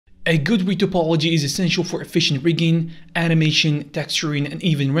A good retopology is essential for efficient rigging, animation, texturing, and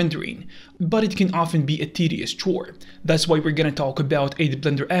even rendering, but it can often be a tedious chore. That's why we're gonna talk about 8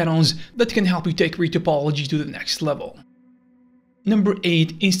 Blender add-ons that can help you take retopology to the next level. Number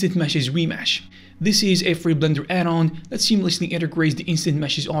 8. Instant Meshes Remesh. This is a free Blender add-on that seamlessly integrates the Instant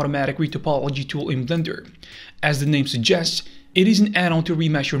Meshes automatic retopology tool in Blender. As the name suggests, it is an add-on to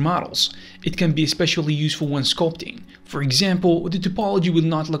remesh your models. It can be especially useful when sculpting. For example, the topology will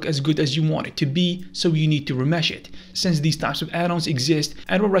not look as good as you want it to be, so you need to remesh it. Since these types of add-ons exist,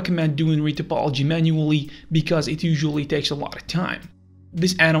 I don't recommend doing retopology manually because it usually takes a lot of time.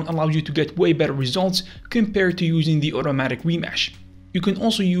 This add-on allows you to get way better results compared to using the automatic remesh. You can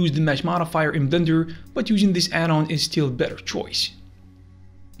also use the mesh modifier in Blender, but using this add-on is still a better choice.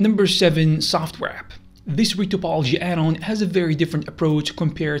 Number 7. Softwrap. This retopology add-on has a very different approach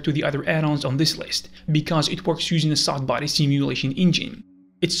compared to the other add-ons on this list, because it works using a soft body simulation engine.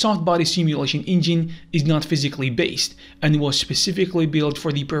 Its soft body simulation engine is not physically based and was specifically built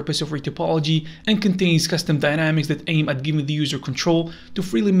for the purpose of retopology and contains custom dynamics that aim at giving the user control to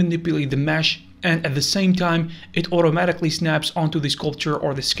freely manipulate the mesh, and at the same time it automatically snaps onto the sculpture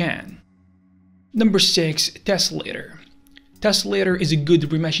or the scan. Number 6. Tessellator. Tessellator is a good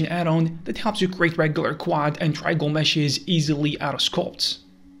remeshing add-on that helps you create regular quad and triangle meshes easily out of sculpts.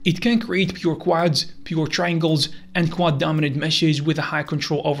 It can create pure quads, pure triangles, and quad dominant meshes with a high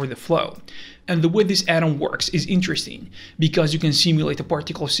control over the flow. And the way this add-on works is interesting, because you can simulate a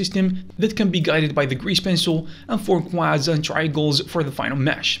particle system that can be guided by the grease pencil and form quads and triangles for the final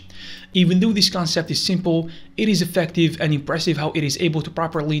mesh. Even though this concept is simple, it is effective and impressive how it is able to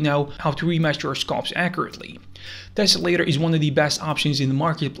properly know how to remesh your sculpts accurately. Tessellator is one of the best options in the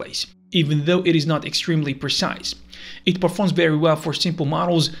marketplace, even though it is not extremely precise. It performs very well for simple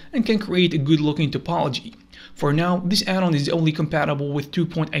models and can create a good looking topology. For now, this add-on is only compatible with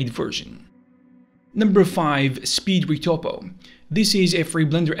 2.8 version. Number 5. Speedretopo. This is a free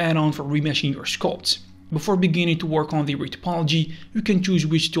Blender add-on for remeshing your sculpts. Before beginning to work on the retopology, you can choose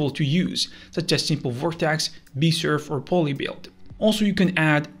which tool to use, such as Simple Vertex, B-Surf, or Polybuild. Also, you can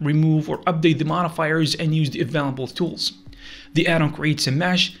add, remove, or update the modifiers and use the available tools. The add-on creates a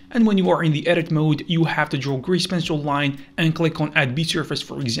mesh, and when you are in the edit mode, you have to draw a grease pencil line and click on Add B-Surface,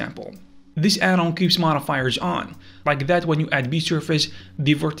 for example. This add-on keeps modifiers on. Like that, when you add B-Surface,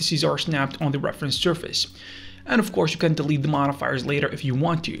 the vertices are snapped on the reference surface. And of course, you can delete the modifiers later if you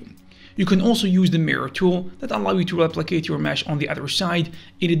want to. You can also use the mirror tool that allows you to replicate your mesh on the other side,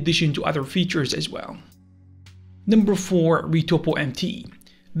 in addition to other features as well. Number 4. Retopo MT.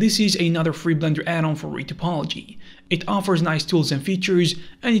 This is another free Blender add-on for retopology. It offers nice tools and features,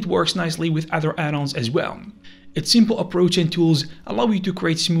 and it works nicely with other add-ons as well. Its simple approach and tools allow you to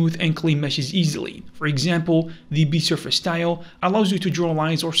create smooth and clean meshes easily. For example, the B-Surface style allows you to draw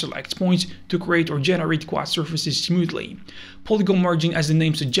lines or select points to create or generate quad surfaces smoothly. Polygon merging, as the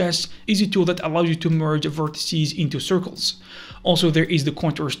name suggests, is a tool that allows you to merge vertices into circles. Also, there is the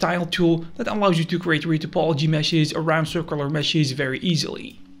Contour Style tool that allows you to create retopology meshes around circular meshes very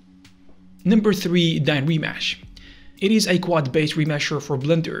easily. Number 3. DynRemesh. It is a quad-based remesher for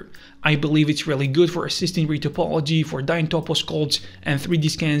Blender. I believe it's really good for assisting retopology for DynTopo sculpts and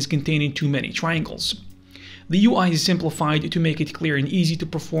 3D scans containing too many triangles. The UI is simplified to make it clear and easy to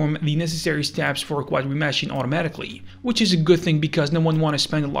perform the necessary steps for quad remeshing automatically, which is a good thing because no one wants to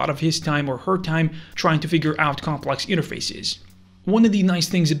spend a lot of his time or her time trying to figure out complex interfaces. One of the nice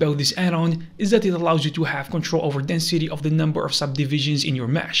things about this add-on is that it allows you to have control over density of the number of subdivisions in your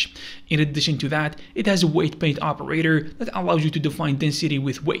mesh. In addition to that, it has a weight paint operator that allows you to define density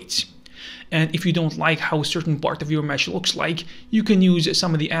with weights. And if you don't like how a certain part of your mesh looks like, you can use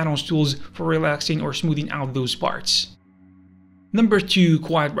some of the add-ons tools for relaxing or smoothing out those parts. Number 2.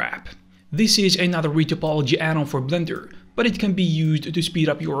 Quadwrap. This is another retopology add-on for Blender, but it can be used to speed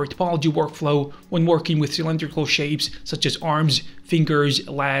up your retopology workflow when working with cylindrical shapes such as arms, fingers,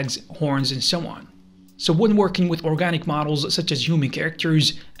 legs, horns, and so on. So when working with organic models such as human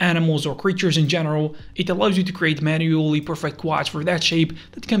characters, animals, or creatures in general, it allows you to create manually perfect quads for that shape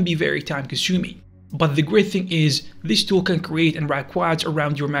that can be very time consuming. But the great thing is, this tool can create and wrap quads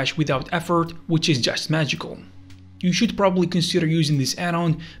around your mesh without effort, which is just magical. You should probably consider using this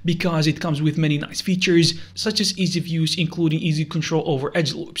add-on because it comes with many nice features such as ease of use, including easy control over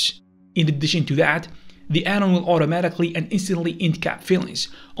edge loops. In addition to that, the add-on will automatically and instantly int cap fillings.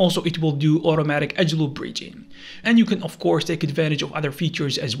 Also, it will do automatic edge loop bridging. And you can of course take advantage of other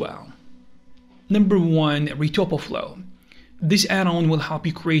features as well. Number 1. Retopoflow. This add-on will help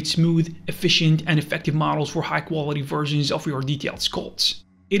you create smooth, efficient, and effective models for high-quality versions of your detailed sculpts.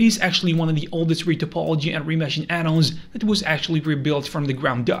 It is actually one of the oldest retopology and remeshing add-ons that was actually rebuilt from the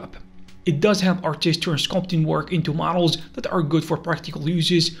ground up. It does help artists turn sculpting work into models that are good for practical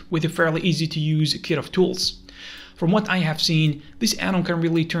uses with a fairly easy to use kit of tools. From what I have seen, this add-on can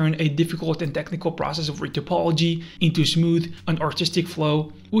really turn a difficult and technical process of retopology into smooth and artistic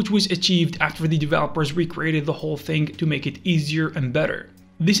flow, which was achieved after the developers recreated the whole thing to make it easier and better.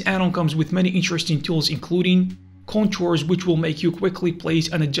 This add-on comes with many interesting tools, including contours, which will make you quickly place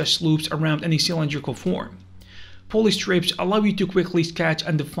and adjust loops around any cylindrical form. Poly strips allow you to quickly sketch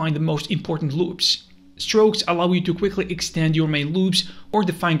and define the most important loops. Strokes allow you to quickly extend your main loops or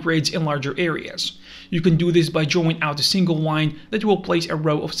define grids in larger areas. You can do this by drawing out a single line that will place a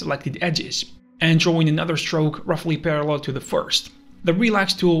row of selected edges, and drawing another stroke roughly parallel to the first. The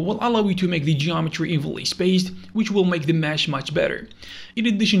Relax tool will allow you to make the geometry evenly spaced, which will make the mesh much better, in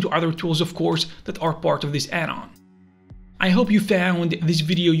addition to other tools of course that are part of this add-on. I hope you found this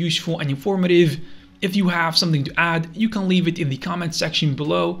video useful and informative. If you have something to add, you can leave it in the comment section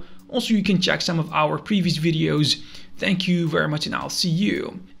below. Also, you can check some of our previous videos. Thank you very much, and I'll see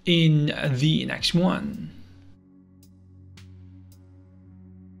you in the next one.